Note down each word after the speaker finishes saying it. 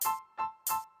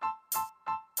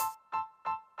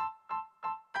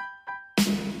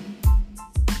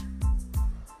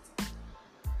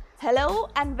Hello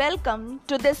and welcome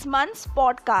to this month's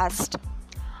podcast.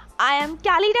 I am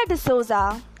Calida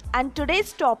D'Souza and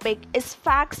today's topic is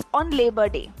Facts on Labor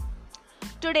Day.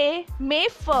 Today, May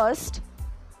 1st,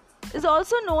 is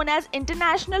also known as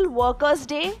International Workers'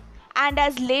 Day and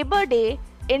as Labor Day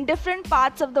in different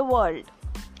parts of the world.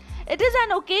 It is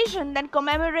an occasion that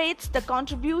commemorates the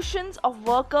contributions of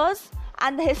workers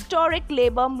and the historic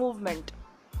labor movement.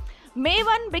 May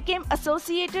 1 became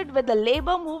associated with the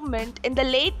labor movement in the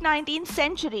late 19th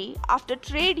century after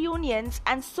trade unions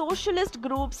and socialist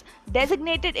groups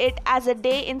designated it as a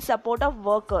day in support of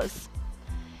workers.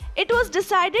 It was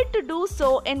decided to do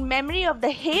so in memory of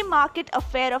the Haymarket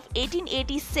Affair of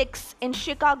 1886 in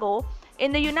Chicago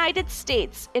in the United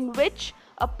States, in which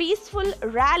a peaceful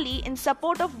rally in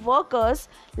support of workers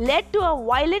led to a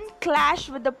violent clash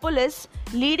with the police,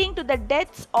 leading to the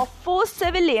deaths of 4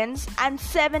 civilians and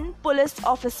 7 police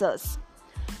officers.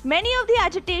 Many of the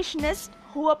agitationists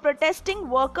who were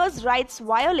protesting workers' rights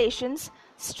violations,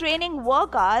 straining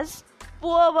work hours,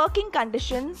 poor working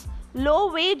conditions,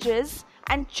 low wages,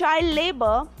 and child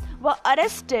labor were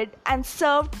arrested and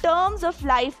served terms of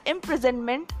life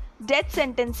imprisonment, death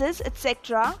sentences,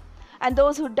 etc., and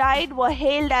those who died were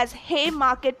hailed as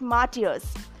Haymarket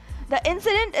martyrs. The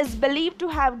incident is believed to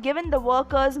have given the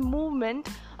workers' movement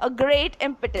a great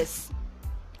impetus.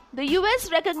 The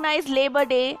US recognized Labor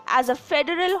Day as a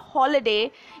federal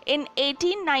holiday in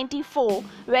 1894,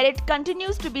 where it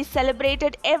continues to be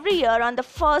celebrated every year on the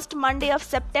first Monday of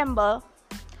September.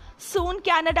 Soon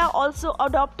Canada also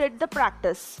adopted the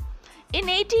practice. In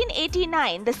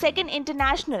 1889, the Second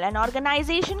International, an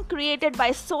organization created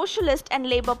by socialist and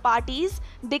labor parties,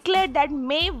 declared that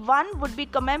May 1 would be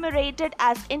commemorated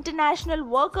as International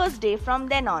Workers' Day from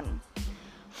then on.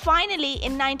 Finally,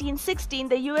 in 1916,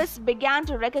 the US began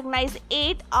to recognize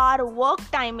 8-hour work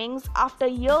timings after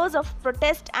years of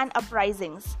protest and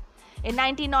uprisings. In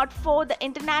 1904, the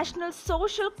International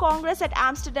Social Congress at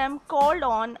Amsterdam called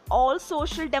on all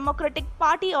Social Democratic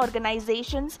Party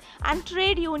organizations and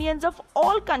trade unions of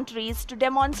all countries to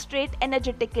demonstrate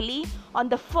energetically on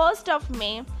the 1st of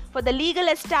May for the legal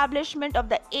establishment of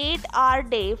the 8-hour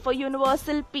day for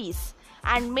universal peace,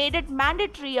 and made it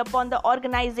mandatory upon the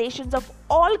organizations of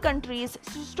all countries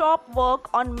to stop work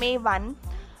on May 1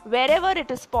 wherever it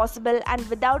is possible and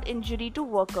without injury to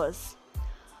workers.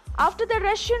 After the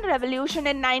Russian Revolution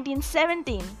in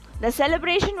 1917, the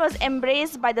celebration was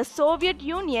embraced by the Soviet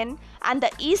Union and the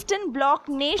Eastern Bloc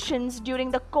nations during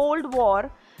the Cold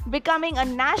War, becoming a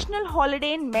national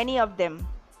holiday in many of them.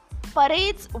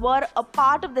 Parades were a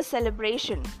part of the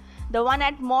celebration. The one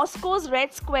at Moscow's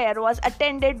Red Square was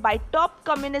attended by top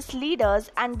communist leaders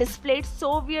and displayed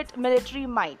Soviet military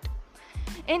might.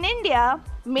 In India,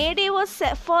 May Day was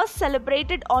first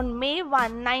celebrated on May 1,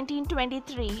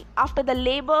 1923, after the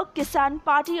Labour Kisan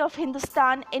Party of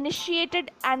Hindustan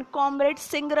initiated and Comrade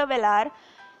Singravellare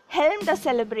helmed the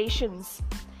celebrations.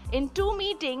 In 2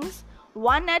 meetings,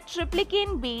 one at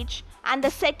Triplicane Beach and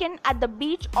the second at the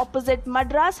beach opposite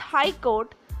Madras High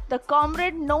Court, the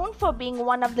comrade, known for being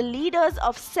one of the leaders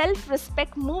of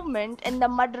self-respect movement in the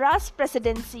Madras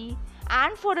Presidency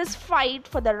and for his fight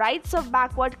for the rights of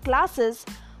backward classes,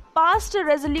 passed a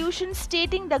resolution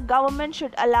stating the government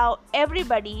should allow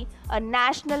everybody a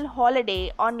national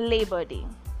holiday on Labor Day.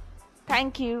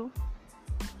 Thank you.